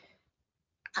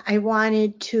I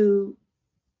wanted to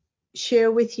share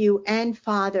with you and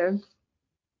Father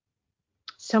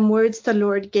some words the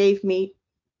Lord gave me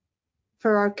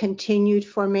for our continued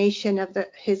formation of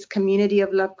his community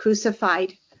of love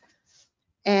crucified.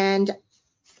 And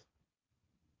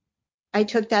I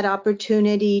took that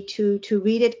opportunity to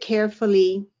read it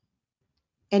carefully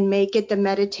and make it the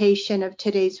meditation of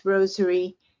today's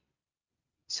rosary,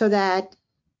 so that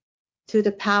through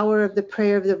the power of the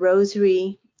prayer of the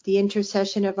rosary, the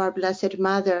intercession of our Blessed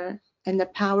Mother, and the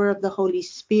power of the Holy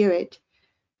Spirit,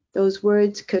 those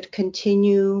words could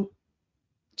continue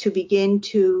to begin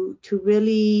to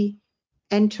really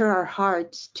enter our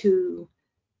hearts, to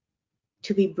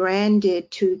be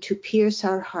branded, to pierce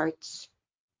our hearts.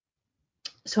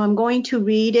 So I'm going to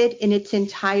read it in its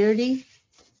entirety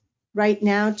right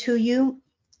now to you.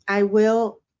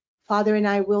 Father and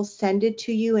I will send it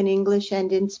to you in English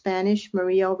and in Spanish.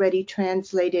 Maria already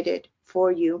translated it for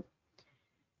you.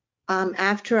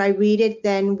 After I read it,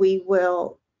 then we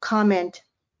will comment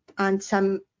on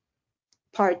some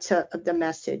parts of the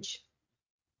message.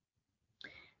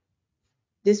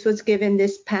 This was given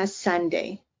this past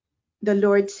Sunday. The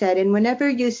Lord said, and whenever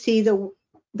you see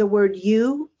the word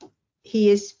you, he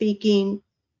is speaking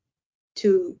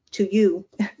to you,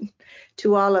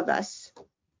 to all of us.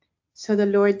 So the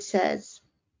Lord says,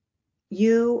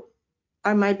 you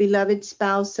are my beloved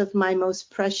spouse of my most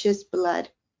precious blood.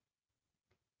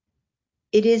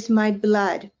 It is my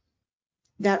blood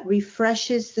that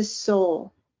refreshes the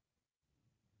soul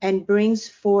and brings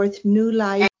forth new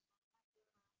life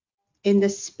in the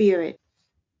spirit.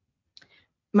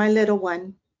 My little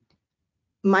one,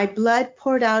 my blood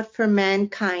poured out for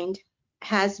mankind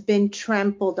has been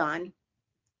trampled on.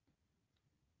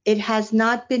 It has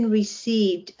not been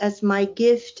received as my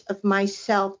gift of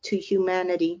myself to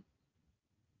humanity.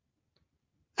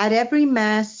 At every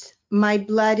Mass, my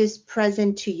blood is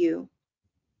present to you,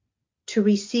 to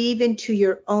receive into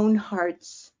your own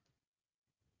hearts.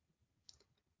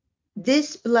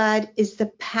 This blood is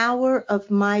the power of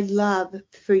my love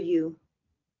for you,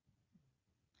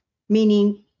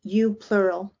 meaning you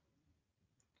plural.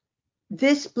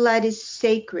 This blood is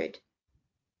sacred,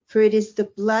 for it is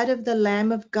the blood of the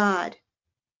Lamb of God,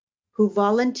 who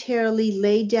voluntarily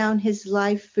laid down his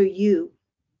life for you,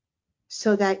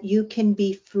 so that you can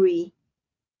be free.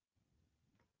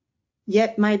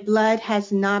 Yet my blood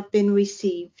has not been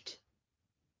received.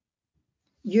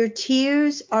 Your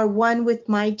tears are one with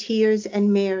my tears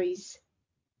and Mary's,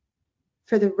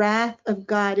 for the wrath of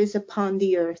God is upon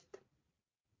the earth.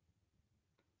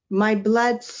 My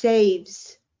blood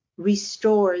saves,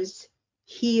 restores,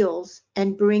 heals,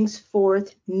 and brings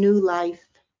forth new life.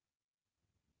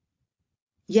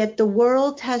 Yet the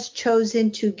world has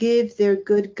chosen to give their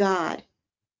good God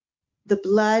the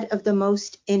blood of the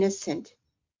most innocent,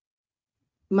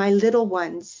 my little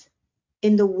ones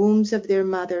in the wombs of their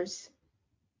mothers,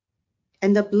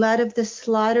 and the blood of the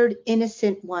slaughtered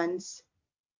innocent ones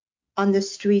on the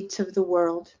streets of the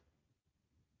world.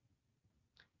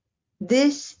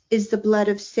 This is the blood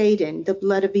of Satan, the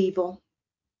blood of evil.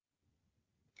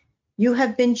 You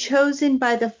have been chosen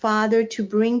by the Father to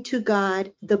bring to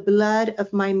God the blood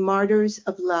of my martyrs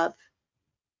of love,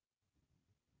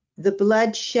 the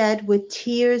blood shed with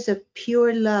tears of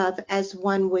pure love as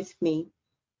one with me.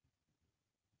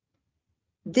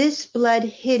 This blood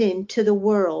hidden to the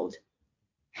world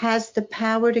has the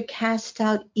power to cast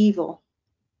out evil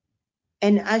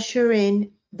and usher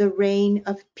in the reign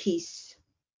of peace.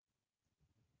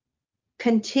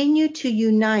 Continue to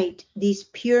unite these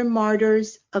pure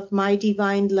martyrs of my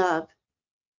divine love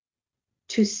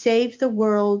to save the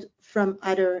world from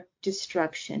utter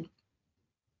destruction.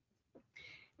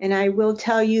 And I will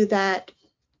tell you that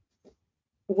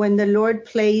when the Lord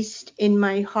placed in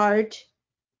my heart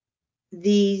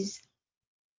these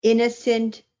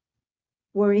innocent,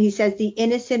 where he says the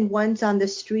innocent ones on the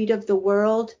street of the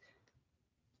world,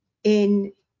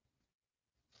 in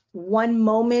one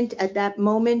moment, at that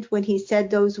moment when he said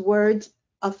those words,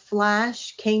 a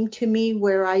flash came to me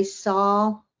where I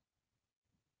saw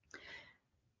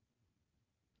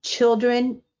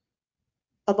children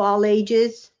of all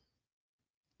ages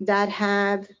that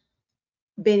have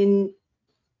been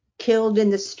killed in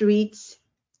the streets,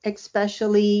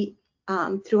 especially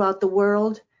throughout the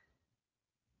world.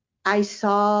 I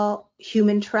saw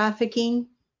human trafficking,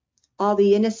 all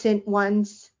the innocent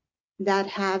ones that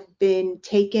have been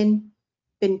taken,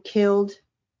 been killed.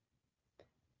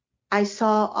 I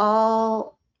saw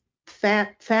all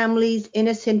families,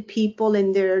 innocent people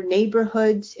in their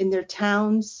neighborhoods, in their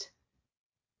towns,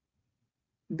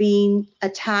 being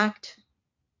attacked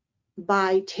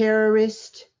by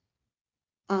terrorists,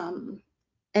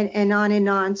 and on and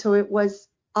on. So it was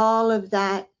all of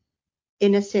that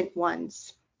innocent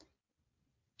ones.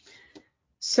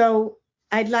 So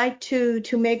I'd like to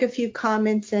make a few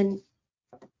comments, and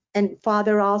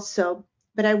Father also,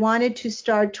 but I wanted to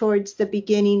start towards the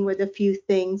beginning with a few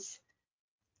things.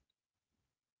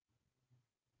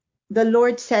 The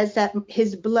Lord says that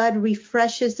his blood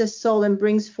refreshes the soul and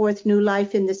brings forth new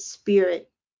life in the spirit.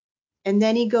 And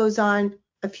then he goes on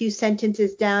a few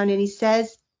sentences down and he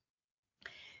says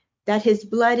that his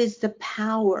blood is the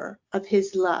power of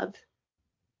his love.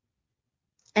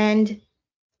 And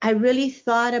I really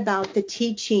thought about the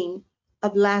teaching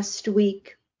of last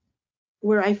week,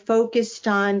 where I focused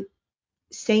on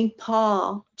St.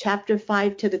 Paul, chapter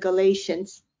 5 to the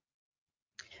Galatians,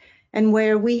 and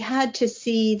where we had to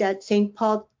see that St.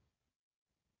 Paul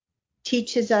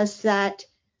teaches us that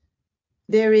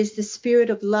there is the spirit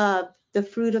of love, the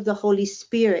fruit of the Holy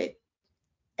Spirit,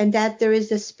 and that there is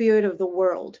the spirit of the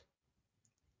world,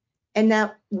 and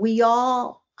that we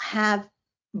all have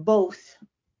both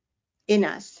in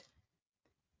us.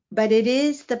 But it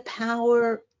is the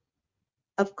power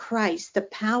of Christ, the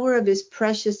power of his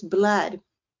precious blood,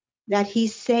 that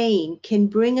he's saying can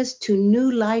bring us to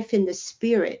new life in the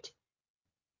spirit.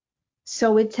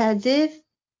 So it's as if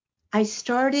I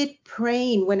started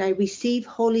praying when I received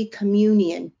Holy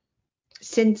Communion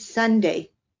since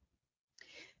Sunday.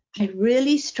 I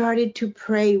really started to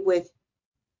pray with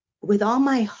all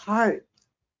my heart,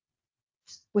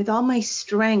 with all my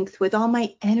strength, with all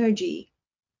my energy,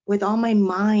 with all my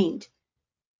mind,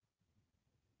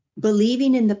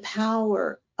 believing in the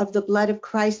power of the blood of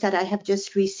Christ that I have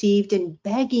just received, and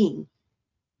begging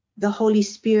the Holy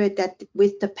Spirit that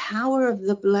with the power of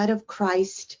the blood of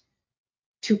Christ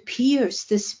to pierce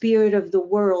the spirit of the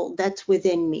world that's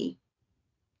within me,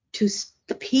 to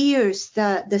pierce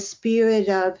the spirit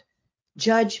of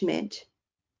judgment,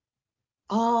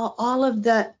 all of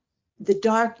the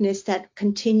darkness that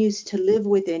continues to live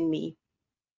within me.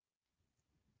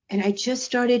 And I just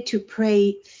started to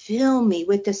pray, fill me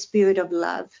with the spirit of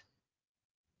love.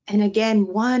 And again,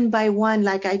 one by one,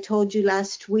 like I told you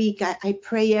last week, I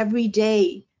pray every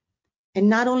day. And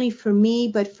not only for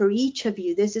me, but for each of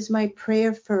you. This is my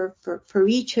prayer for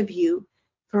each of you,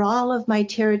 for all of my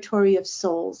territory of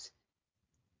souls.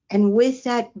 And with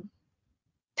that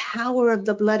power of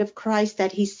the blood of Christ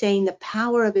that he's saying, the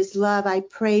power of his love, I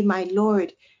pray, my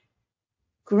Lord,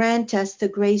 grant us the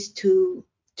grace to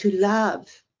love,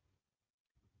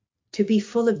 to be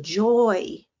full of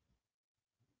joy,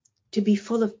 to be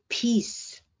full of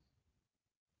peace,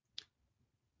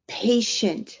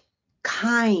 patient,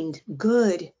 kind,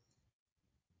 good,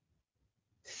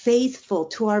 faithful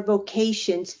to our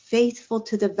vocations, faithful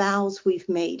to the vows we've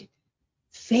made,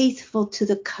 faithful to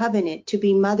the covenant, to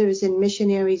be mothers and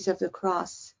missionaries of the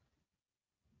cross,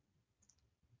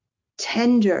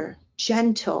 tender,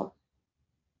 gentle,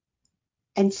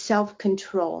 and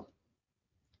self-control.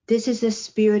 This is the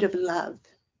spirit of love.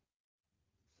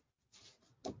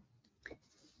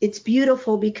 It's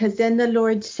beautiful because then the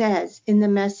Lord says in the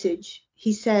message,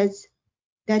 he says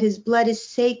that his blood is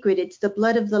sacred. It's the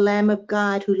blood of the Lamb of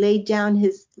God who laid down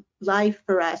his life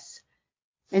for us.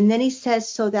 And then he says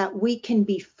so that we can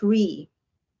be free.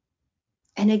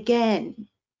 And again,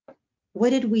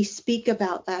 what did we speak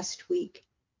about last week?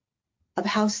 Of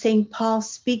how St. Paul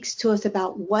speaks to us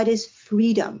about what is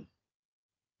freedom.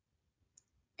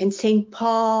 And St.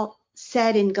 Paul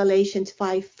said in Galatians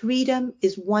 5, freedom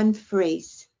is one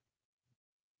phrase.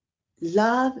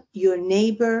 Love your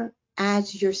neighbor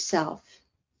as yourself.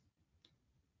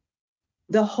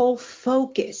 The whole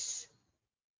focus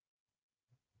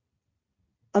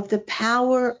of the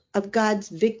power of God's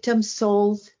victim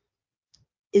souls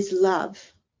is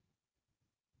love.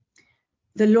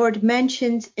 The Lord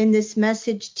mentions in this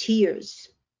message tears.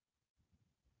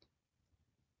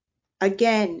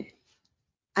 Again,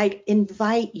 I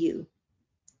invite you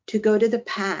to go to the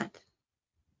path,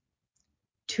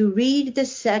 to read the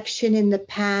section in the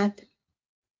path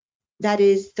that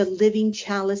is the living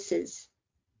chalices,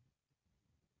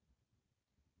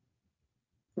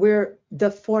 where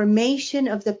the formation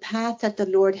of the path that the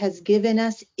Lord has given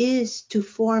us is to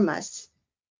form us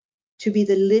to be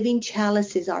the living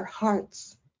chalices, our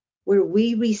hearts, where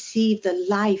we receive the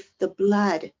life, the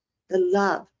blood, the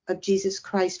love of Jesus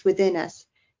Christ within us.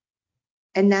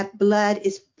 And that blood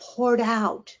is poured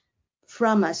out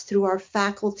from us through our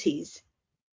faculties,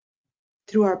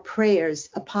 through our prayers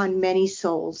upon many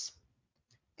souls.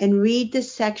 And read the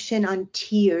section on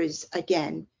tears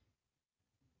again.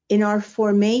 In our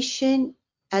formation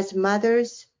as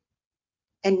mothers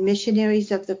and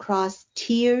missionaries of the cross,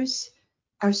 tears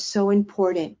are so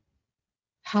important.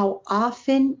 How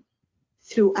often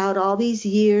throughout all these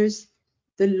years,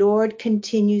 the Lord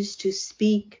continues to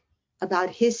speak about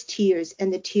his tears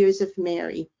and the tears of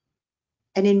Mary,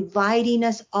 and inviting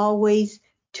us always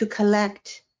to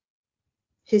collect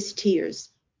his tears,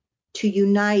 to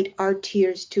unite our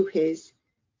tears to his,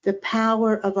 the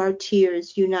power of our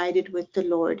tears united with the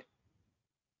Lord.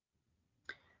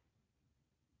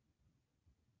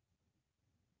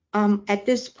 At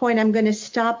this point, I'm going to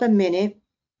stop a minute,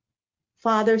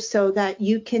 Father, so that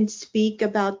you can speak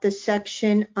about the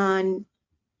section on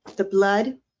the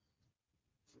blood.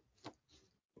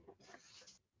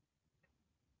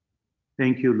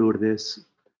 Thank you, Lourdes.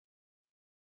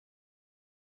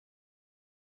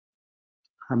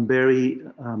 I'm very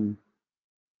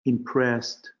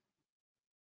impressed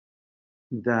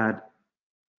that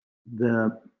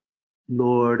the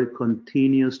Lord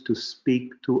continues to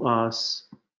speak to us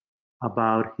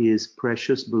about his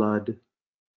precious blood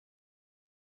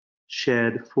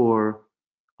shed for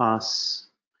us.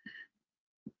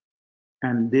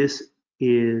 And this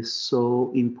is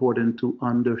so important to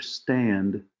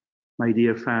understand, my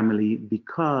dear family,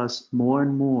 because more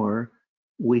and more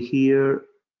we hear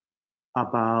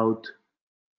about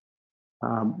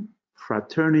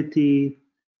fraternity.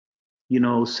 You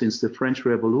know, since the French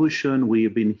Revolution,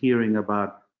 we've been hearing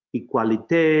about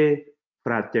equalité,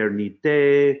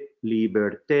 fraternité,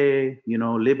 liberté, you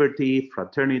know, liberty,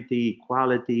 fraternity,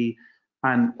 equality,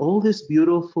 and all these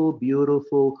beautiful,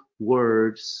 beautiful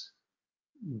words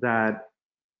that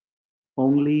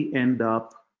only end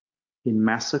up in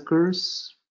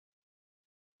massacres,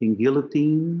 in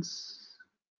guillotines,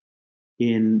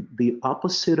 in the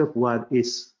opposite of what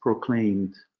is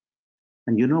proclaimed.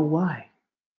 And you know why?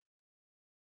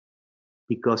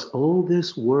 Because all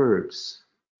these words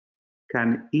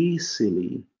can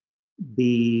easily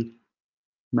be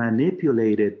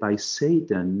manipulated by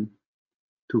Satan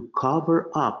to cover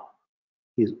up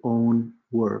his own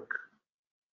work.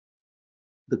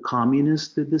 The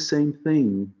communists did the same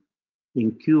thing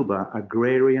in Cuba,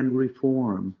 agrarian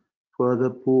reform for the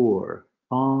poor,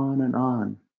 on and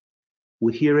on.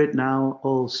 We hear it now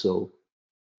also,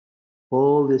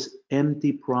 all these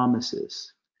empty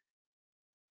promises.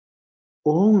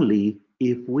 Only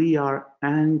if we are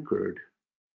anchored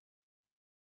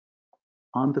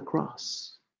on the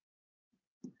cross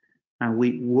and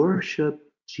we worship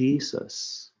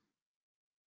Jesus,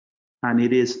 and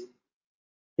it is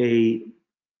a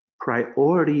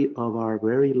priority of our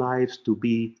very lives to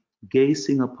be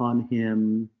gazing upon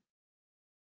him,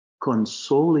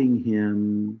 consoling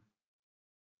him,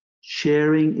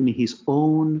 sharing in his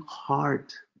own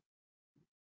heart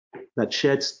that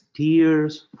sheds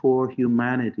tears for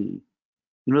humanity.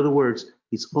 In other words,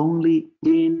 it's only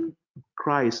in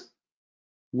Christ,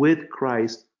 with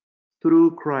Christ,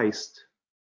 through Christ,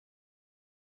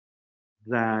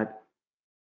 that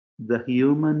the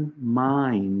human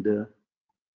mind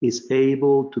is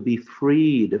able to be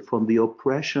freed from the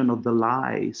oppression of the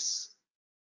lies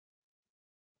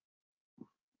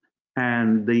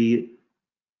and the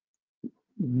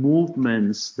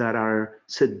movements that are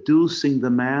seducing the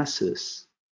masses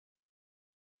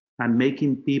and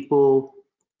making people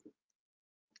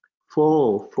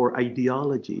fall for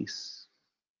ideologies.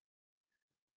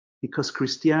 Because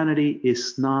Christianity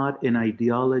is not an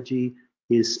ideology,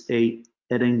 is an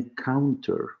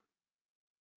encounter,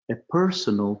 a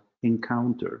personal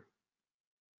encounter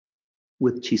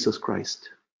with Jesus Christ.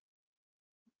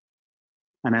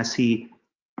 And as he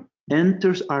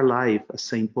enters our life, as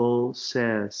St. Paul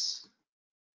says,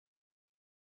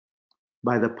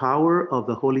 by the power of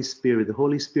the Holy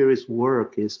Spirit's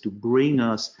work is to bring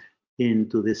us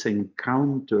into this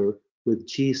encounter with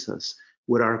Jesus,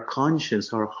 where our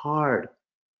conscience, our heart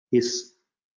is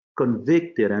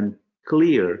convicted and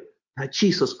clear that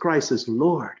Jesus Christ is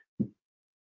Lord.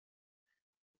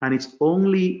 And it's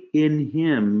only in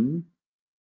him,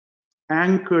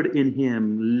 anchored in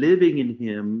him, living in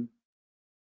him,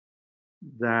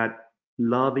 that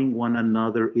loving one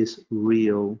another is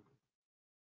real.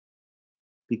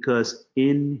 Because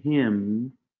in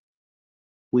him,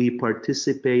 we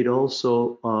participate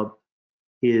also of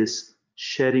his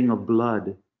shedding of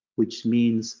blood, which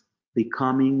means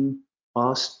becoming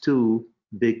us too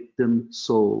victim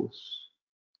souls.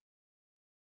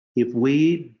 If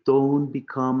we don't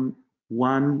become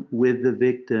one with the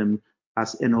victim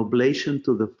as an oblation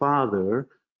to the Father,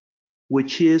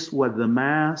 which is what the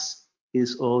Mass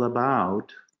is all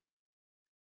about,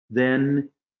 then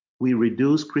we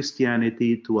reduce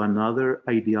Christianity to another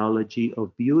ideology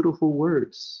of beautiful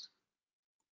words.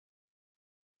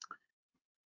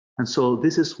 And so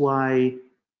this is why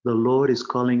the Lord is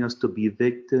calling us to be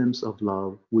victims of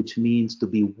love, which means to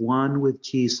be one with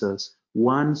Jesus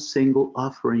one single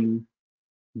offering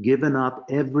given up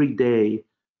every day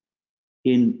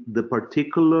in the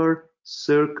particular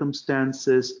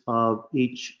circumstances of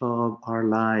each of our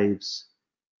lives.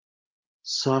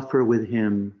 Suffer with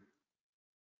him,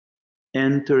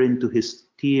 enter into his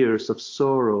tears of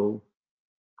sorrow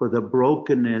for the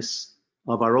brokenness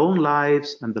of our own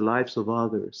lives and the lives of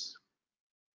others,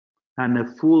 and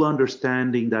a full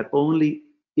understanding that only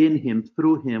in him,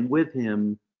 through him, with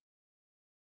him,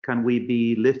 can we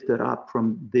be lifted up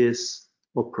from this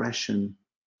oppression.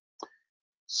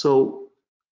 So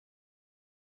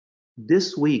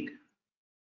this week,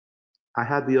 I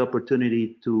had the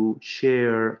opportunity to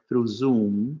share through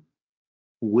Zoom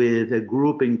with a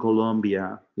group in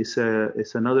Colombia. It's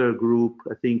another group,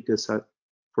 I think it's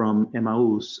from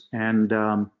Emmaus.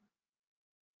 And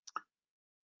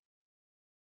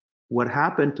what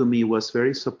happened to me was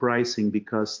very surprising,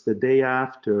 because the day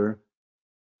after,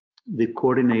 the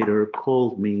coordinator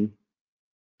called me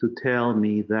to tell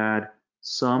me that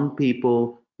some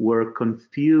people were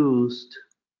confused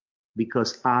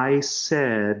because I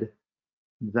said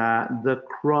that the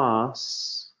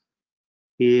cross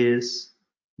is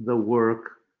the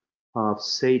work of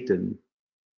Satan.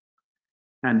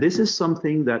 And this is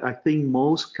something that I think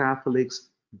most Catholics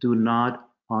do not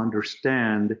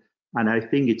understand. And I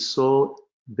think it's so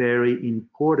very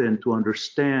important to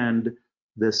understand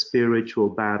the spiritual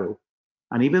battle.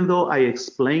 And even though I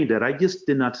explained it, I just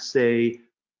did not say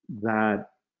that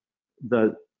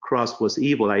the cross was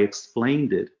evil. I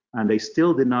explained it, and they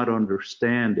still did not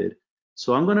understand it.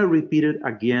 So I'm going to repeat it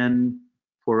again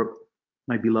for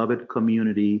my beloved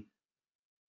community,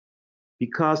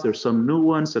 because there's some new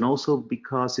ones, and also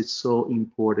because it's so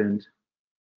important.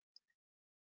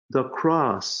 The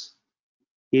cross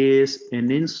is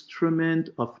an instrument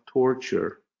of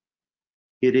torture.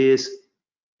 It is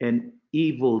an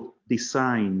evil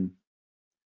design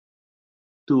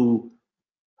to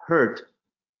hurt,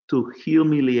 to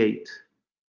humiliate,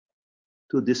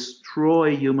 to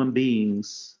destroy human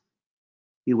beings.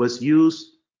 It was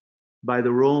used by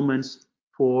the Romans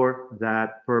for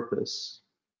that purpose.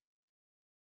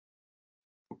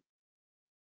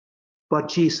 But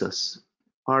Jesus,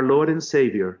 our Lord and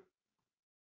Savior,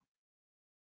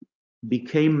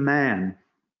 became man.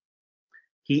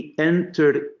 He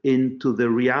entered into the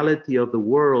reality of the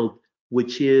world,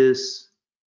 which is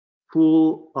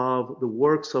full of the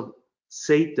works of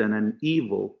Satan and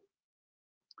evil.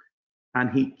 And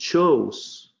he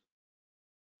chose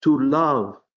to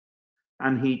love,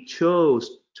 and he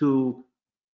chose to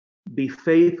be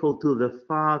faithful to the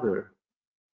Father.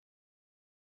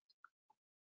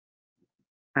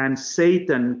 And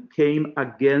Satan came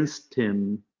against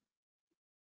him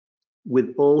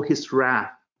with all his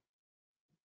wrath.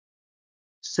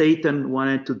 Satan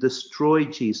wanted to destroy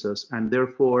Jesus, and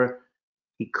therefore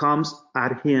he comes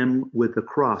at him with the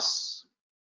cross.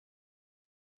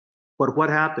 But what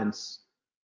happens?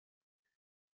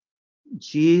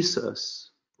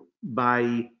 Jesus,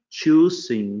 by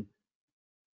choosing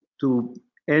to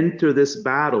enter this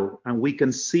battle, and we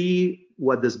can see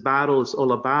what this battle is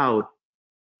all about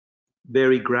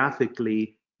very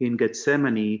graphically in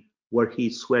Gethsemane, where he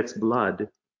sweats blood.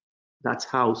 That's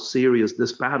how serious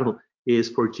this battle is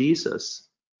for Jesus,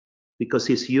 because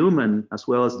he's human as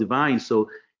well as divine. So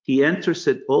he enters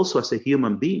it also as a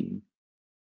human being,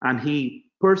 and he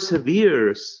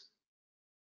perseveres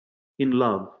in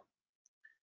love.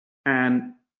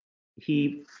 And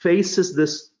he faces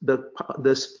this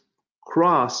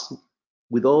cross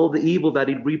with all the evil that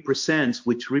it represents,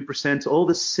 which represents all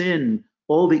the sin,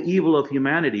 all the evil of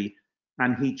humanity.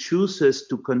 And he chooses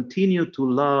to continue to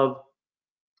love,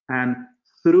 and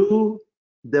through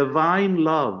divine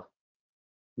love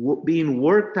being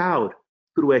worked out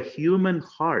through a human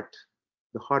heart,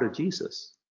 the heart of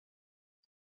Jesus,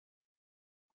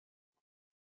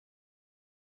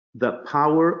 the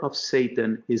power of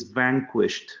Satan is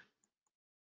vanquished.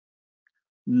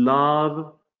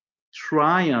 Love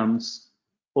triumphs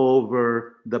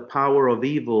over the power of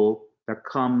evil that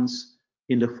comes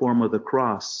in the form of the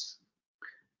cross.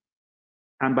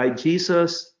 And by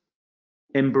Jesus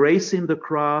embracing the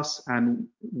cross and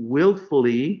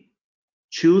willfully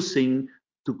choosing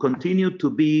to continue to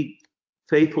be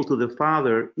faithful to the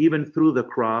Father, even through the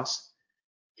cross,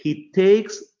 he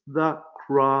takes the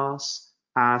cross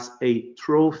as a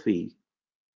trophy.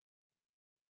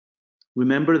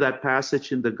 Remember that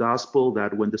passage in the gospel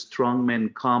that when the strong man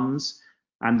comes,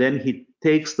 and then he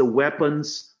takes the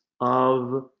weapons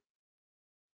of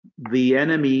the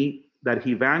enemy that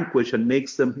he vanquished and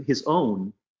makes them his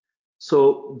own.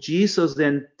 So Jesus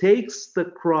then takes the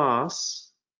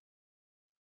cross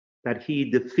that he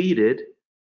defeated,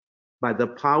 by the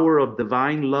power of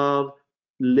divine love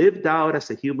lived out as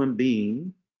a human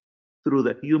being through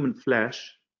the human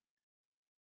flesh,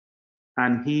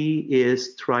 and he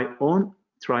is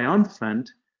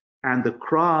triumphant, and the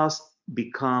cross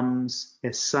becomes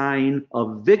a sign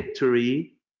of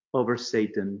victory over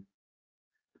Satan.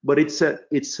 But it's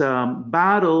a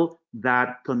battle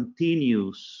that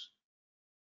continues.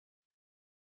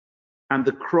 And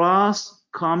the cross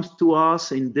comes to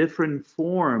us in different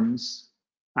forms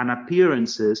and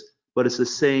appearances, but it's the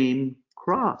same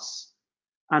cross.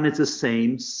 And it's the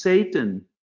same Satan.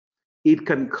 It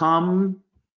can come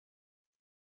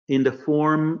in the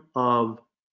form of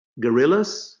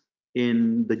guerrillas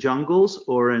in the jungles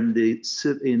or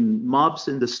in mobs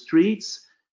in the streets.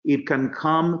 It can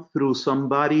come through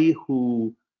somebody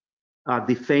who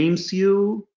defames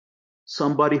you,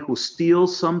 somebody who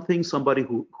steals something, somebody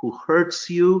who hurts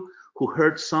you, who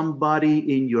hurts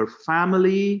somebody in your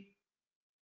family.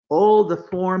 All the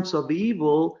forms of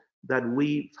evil that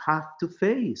we have to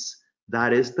face.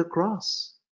 That is the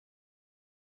cross.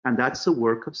 And that's the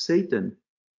work of Satan.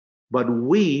 But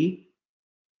we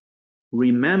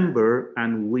remember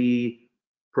and we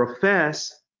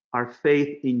profess our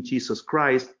faith in Jesus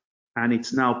Christ, and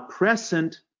it's now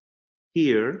present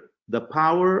here, the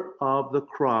power of the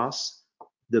cross,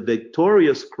 the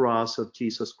victorious cross of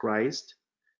Jesus Christ,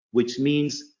 which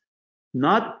means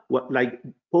not what, like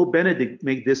Pope Benedict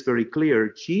made this very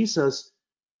clear,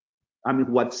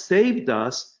 what saved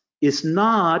us is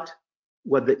not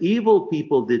what the evil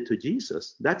people did to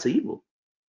Jesus. That's evil.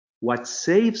 What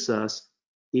saves us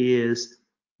is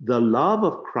the love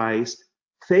of Christ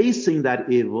facing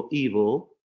that evil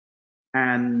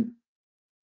and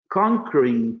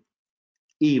conquering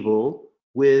evil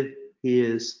with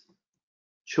his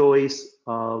choice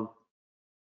of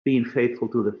being faithful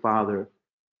to the Father.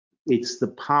 It's the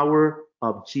power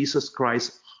of Jesus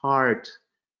Christ's heart,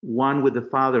 one with the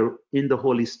Father in the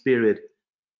Holy Spirit,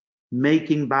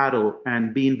 making battle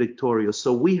and being victorious.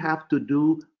 So we have to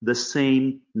do the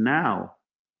same now.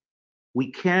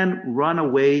 We can't run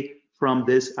away from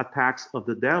these attacks of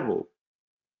the devil.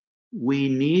 We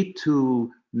need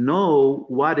to know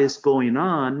what is going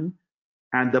on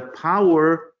and the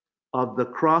power of the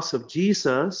cross of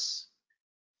Jesus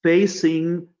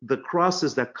facing the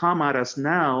crosses that come at us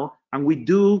now, and we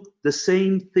do the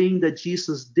same thing that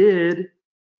Jesus did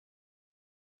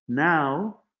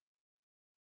now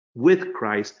with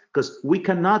Christ, because we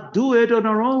cannot do it on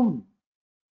our own.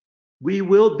 We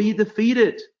will be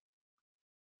defeated.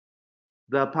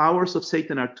 The powers of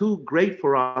Satan are too great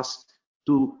for us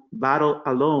to battle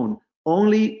alone,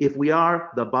 only if we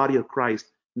are the body of Christ.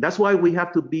 That's why we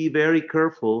have to be very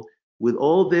careful with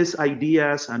all these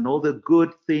ideas and all the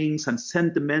good things and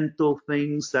sentimental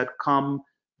things that come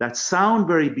that sound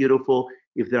very beautiful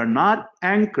if they're not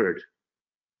anchored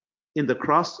in the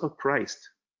cross of Christ.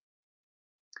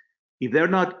 If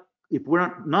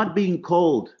we're not being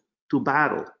called to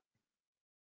battle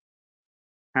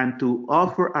and to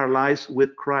offer our lives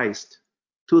with Christ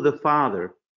to the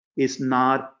Father, is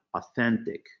not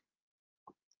authentic.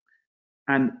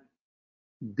 And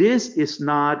this is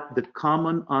not the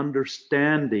common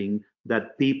understanding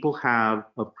that people have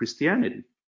of Christianity.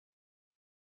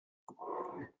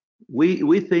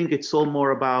 We think it's all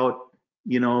more about,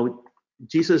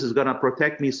 Jesus is going to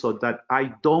protect me so that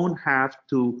I don't have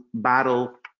to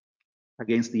battle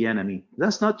against the enemy.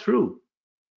 That's not true.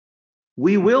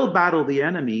 We will battle the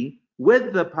enemy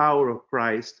with the power of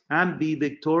Christ and be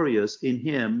victorious in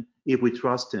him if we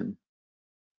trust him.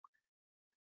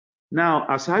 Now,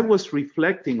 as I was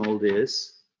reflecting all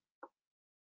this,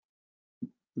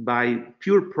 by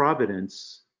pure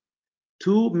providence,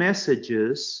 two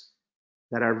messages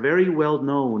that are very well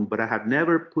known, but I have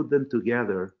never put them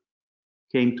together,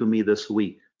 came to me this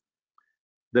week.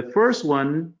 The first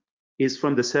one is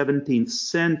from the 17th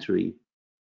century.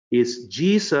 Is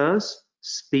Jesus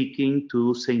speaking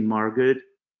to Saint Margaret.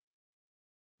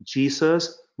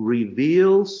 Jesus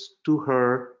reveals to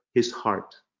her his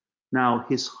heart. Now,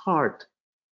 his heart,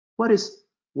 what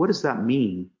does that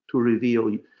mean, to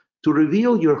reveal? To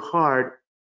reveal your heart,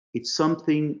 it's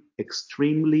something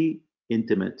extremely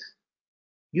intimate.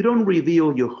 You don't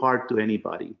reveal your heart to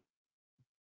anybody.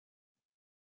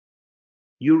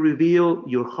 You reveal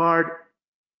your heart,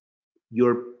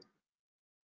 you're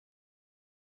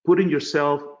putting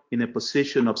yourself in a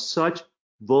position of such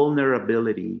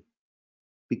vulnerability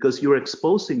because you're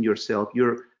exposing yourself.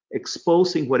 You're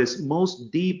exposing what is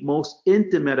most deep, most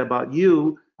intimate about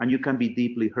you, and you can be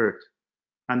deeply hurt.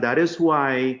 And that is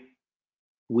why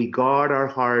we guard our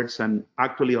hearts, and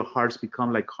actually our hearts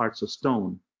become like hearts of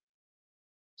stone.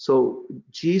 So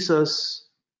Jesus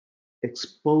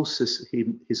exposes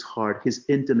his heart, his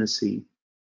intimacy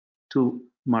to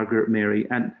Margaret Mary.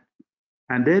 And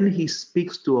then he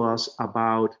speaks to us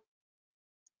about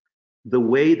the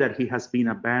way that he has been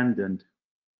abandoned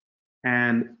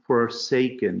and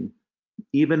forsaken,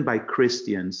 even by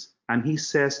Christians. And he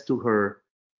says to her,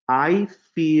 I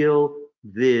feel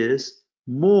this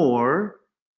more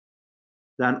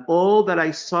than all that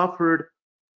I suffered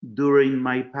during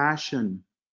my passion.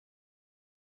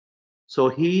 So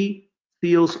he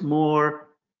feels more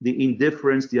the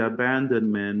indifference, the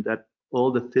abandonment, that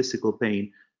all the physical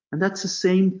pain. And that's the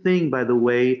same thing, by the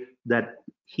way, that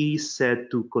he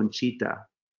said to Conchita,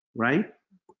 right?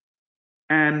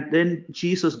 And then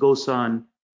Jesus goes on,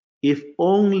 if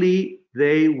only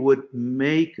they would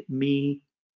make me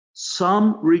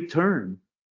some return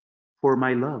for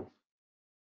my love.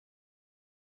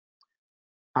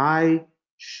 I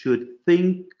should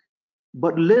think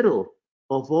but little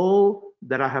of all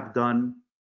that I have done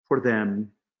for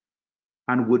them,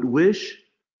 and would wish,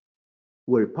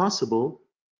 were it possible,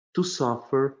 to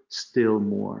suffer still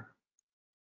more.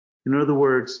 In other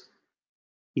words,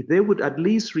 if they would at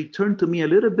least return to me a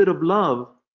little bit of love,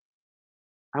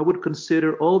 I would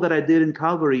consider all that I did in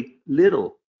Calvary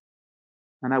little,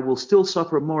 and I will still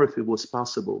suffer more if it was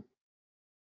possible.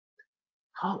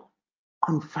 How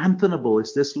unfathomable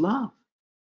is this love?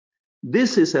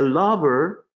 This is a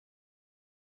lover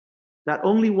that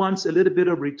only wants a little bit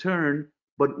of return,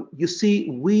 but you see,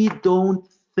 we don't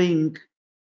think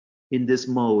in this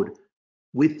mode.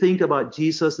 We think about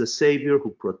Jesus, the Savior, who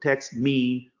protects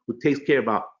me, who takes care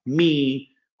about me,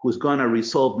 who's going to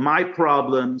resolve my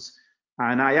problems.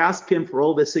 And I ask him for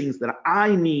all the things that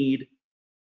I need.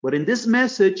 But in this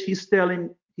message, he's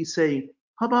saying,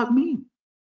 how about me?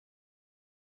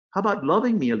 How about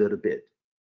loving me a little bit?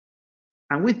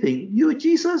 And we think, you,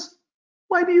 Jesus,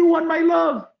 why do you want my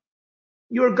love?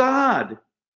 You're God.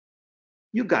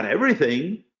 You got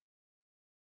everything.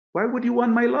 Why would you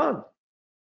want my love?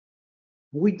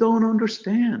 We don't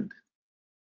understand.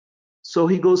 So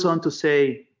he goes on to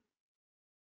say,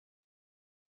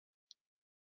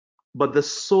 but the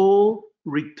sole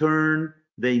return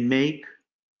they make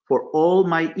for all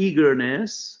my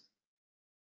eagerness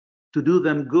to do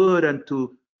them good and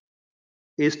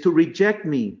is to reject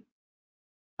me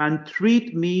and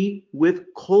treat me with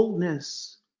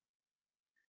coldness.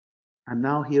 And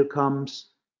now here comes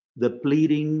the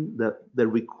pleading, the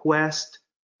request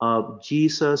of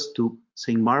Jesus to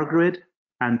St. Margaret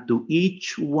and to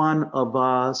each one of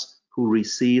us who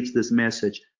receives this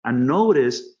message. And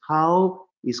notice how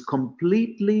is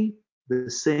completely the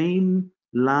same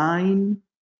line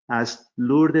as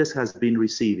Lourdes has been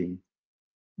receiving.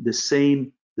 The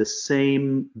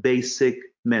same basic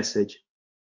message.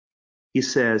 He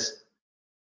says,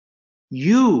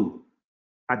 you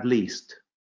at least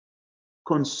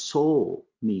console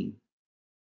me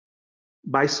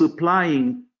by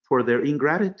supplying for their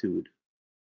ingratitude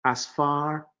as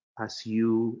far as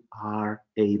you are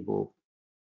able.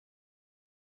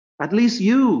 At least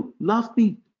you love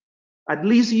me. At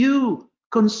least you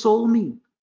console me.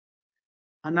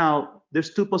 And now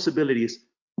there's two possibilities.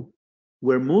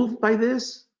 We're moved by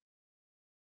this,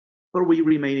 or we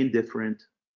remain indifferent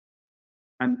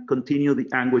and continue the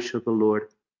anguish of the Lord.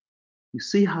 You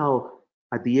see how,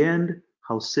 at the end,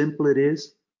 how simple it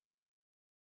is?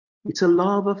 It's a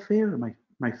love affair,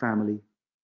 my family.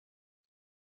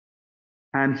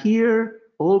 And here,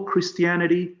 all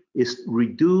Christianity is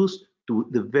reduced to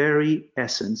the very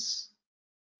essence.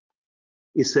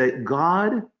 It's a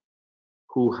God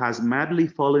who has madly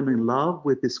fallen in love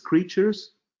with his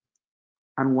creatures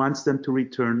and wants them to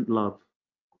return love.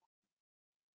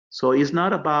 So it's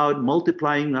not about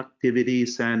multiplying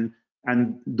activities and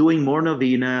doing more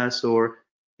novenas, or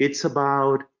it's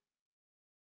about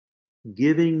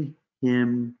giving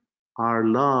him our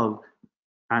love.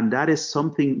 And that is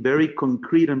something very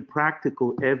concrete and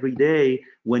practical every day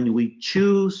when we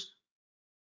choose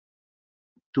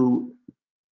to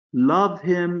love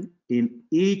him in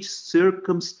each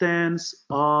circumstance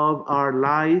of our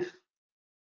life.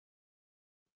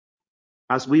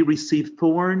 As we receive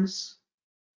thorns,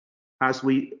 as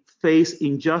we face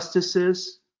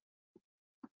injustices,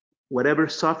 whatever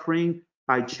suffering,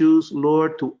 I choose,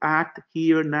 Lord, to act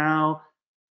here now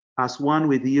as one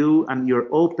with you, and you're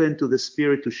open to the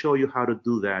Spirit to show you how to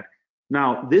do that.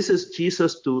 Now, this is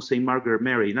Jesus to St. Margaret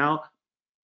Mary. Now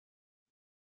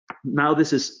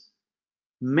this is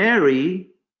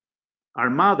Mary, our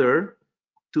mother,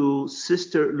 to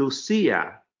Sister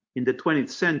Lucia in the 20th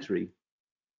century.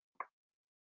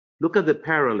 Look at the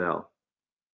parallel.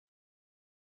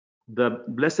 The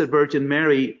Blessed Virgin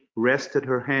Mary rested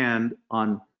her hand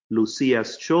on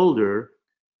Lucia's shoulder,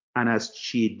 and as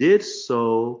she did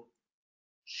so,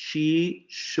 she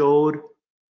showed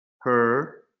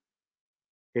her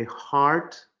a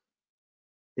heart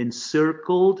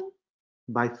encircled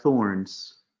by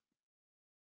thorns,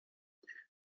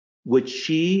 which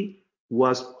she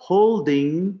was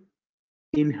holding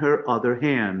in her other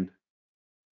hand.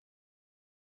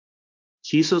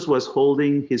 Jesus was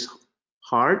holding his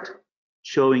heart,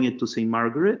 showing it to St.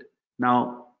 Margaret.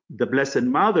 Now, the Blessed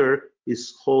Mother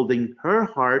is holding her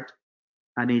heart,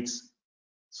 and it's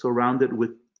surrounded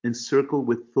with, encircled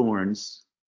with thorns.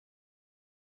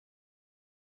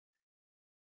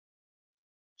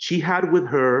 She had with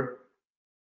her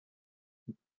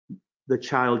the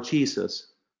child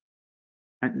Jesus.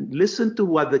 And listen to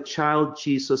what the child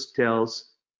Jesus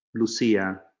tells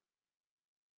Lucia.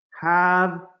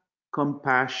 Have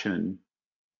compassion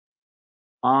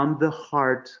on the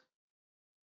heart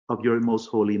of your most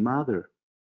holy mother,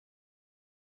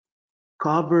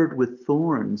 covered with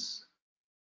thorns,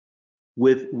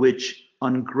 with which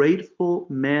ungrateful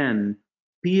men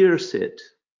pierce it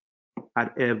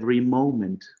at every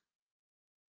moment.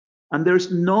 And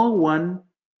there's no one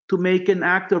to make an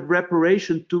act of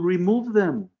reparation to remove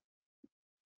them.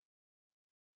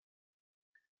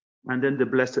 And then the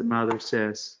Blessed Mother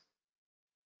says,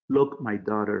 look, my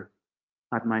daughter,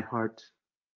 at my heart,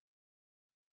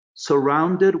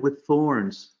 surrounded with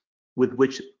thorns, with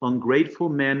which ungrateful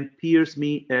men pierce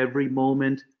me every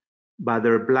moment by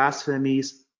their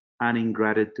blasphemies and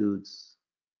ingratitudes.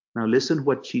 Now listen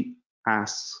what she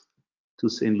asks to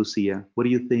Saint Lucia. What do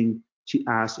you think she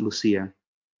asked Lucia?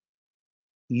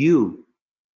 You,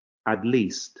 at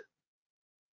least,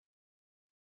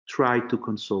 try to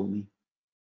console me.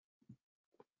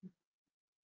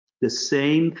 The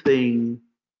same thing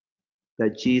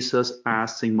that Jesus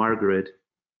asked Saint Margaret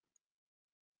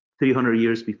 300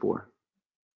 years before.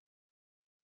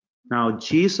 Now,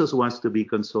 Jesus wants to be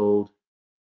consoled.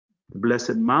 The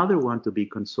Blessed Mother wants to be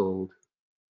consoled.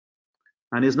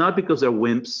 And it's not because they're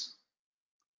wimps.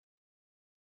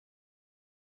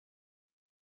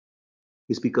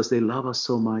 It's because they love us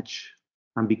so much,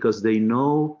 and because they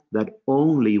know that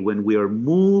only when we are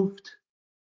moved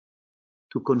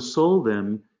to console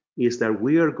them is that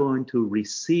we are going to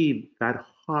receive that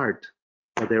heart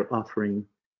that they're offering.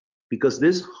 Because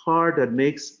this heart that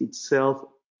makes itself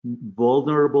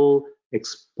vulnerable,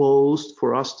 exposed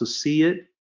for us to see it,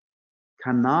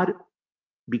 cannot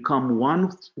become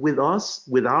one with us,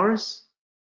 with ours,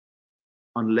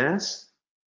 unless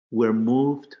we're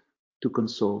moved to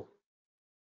console.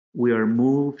 We are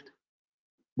moved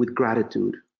with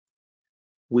gratitude.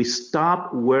 We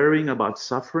stop worrying about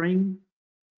suffering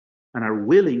and are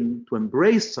willing to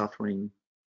embrace suffering,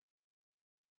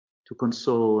 to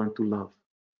console and to love.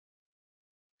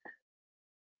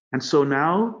 And so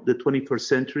now, the 21st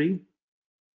century,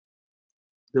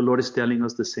 the Lord is telling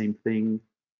us the same thing.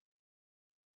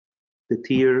 The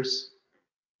tears,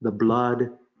 the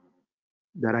blood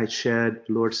that I shed,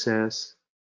 the Lord says,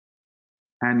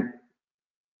 and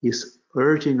is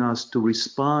urging us to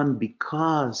respond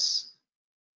because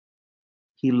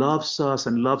He loves us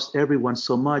and loves everyone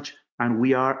so much, and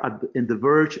we are in the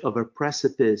verge of a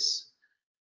precipice,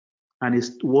 and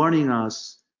is warning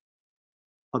us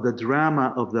of the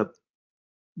drama of the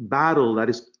battle that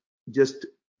is just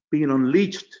being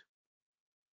unleashed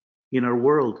in our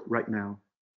world right now.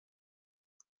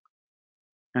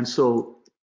 And so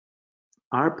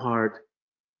our part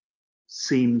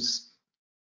seems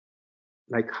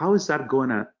like, how is that going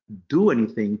to do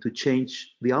anything to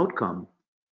change the outcome?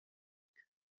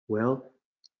 Well,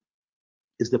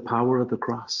 it's the power of the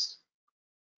cross.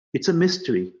 It's a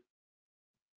mystery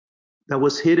that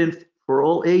was hidden for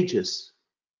all ages,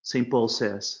 St. Paul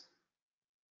says.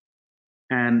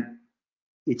 And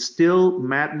it's still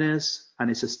madness, and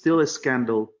it's still a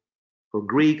scandal for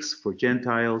Greeks, for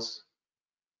Gentiles,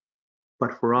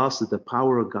 but for us, it's the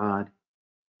power of God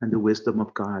and the wisdom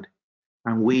of God.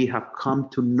 And we have come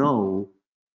to know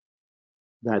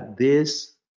that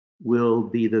this will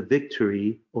be the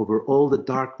victory over all the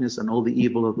darkness and all the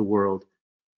evil of the world.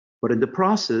 But in the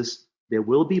process, there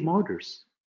will be martyrs.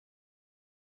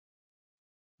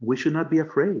 We should not be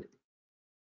afraid.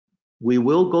 We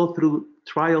will go through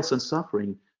trials and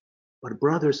suffering, but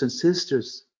brothers and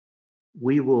sisters,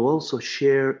 we will also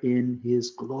share in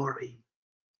His glory.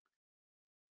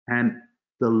 And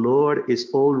the Lord is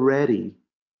already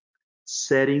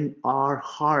setting our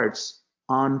hearts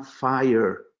on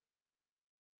fire.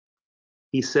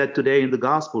 He said today in the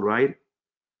gospel, right?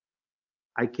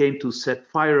 I came to set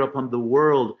fire upon the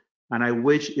world, and I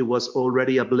wish it was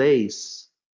already ablaze.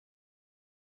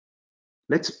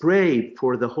 Let's pray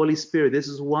for the Holy Spirit. This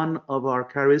is one of our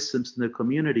charisms in the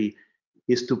community,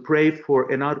 is to pray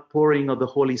for an outpouring of the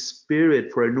Holy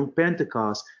Spirit, for a new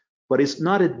Pentecost. But it's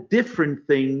not a different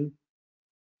thing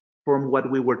from what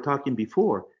we were talking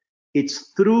before.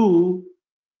 It's through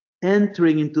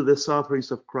entering into the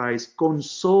sufferings of Christ,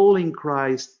 consoling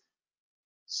Christ,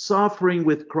 suffering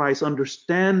with Christ,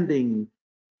 understanding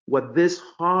what this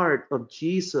heart of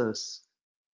Jesus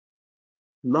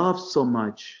loves so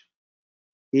much.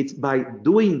 It's by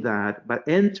doing that, by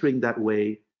entering that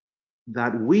way,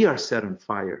 that we are set on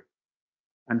fire.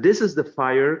 And this is the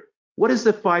fire. What is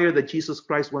the fire that Jesus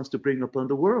Christ wants to bring upon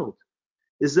the world?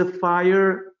 It's the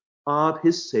fire of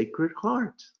his sacred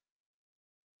heart.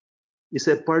 It's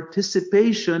a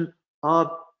participation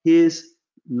of his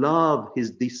love,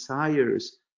 his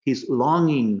desires, his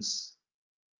longings.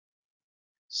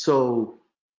 So,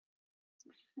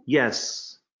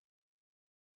 yes,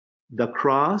 the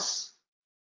cross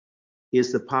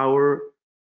is the power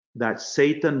that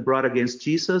Satan brought against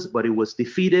Jesus, but it was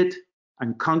defeated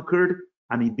and conquered,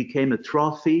 and it became a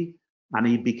trophy, and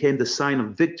it became the sign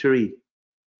of victory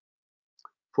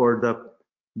for the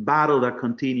battle that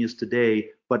continues today.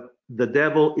 But the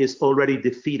devil is already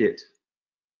defeated.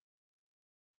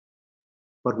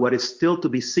 But what is still to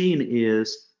be seen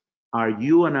is, are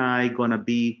you and I going to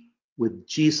be with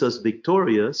Jesus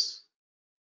victorious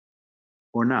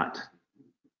or not?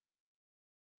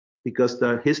 Because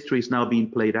the history is now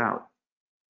being played out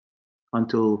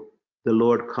until the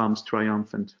Lord comes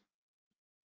triumphant.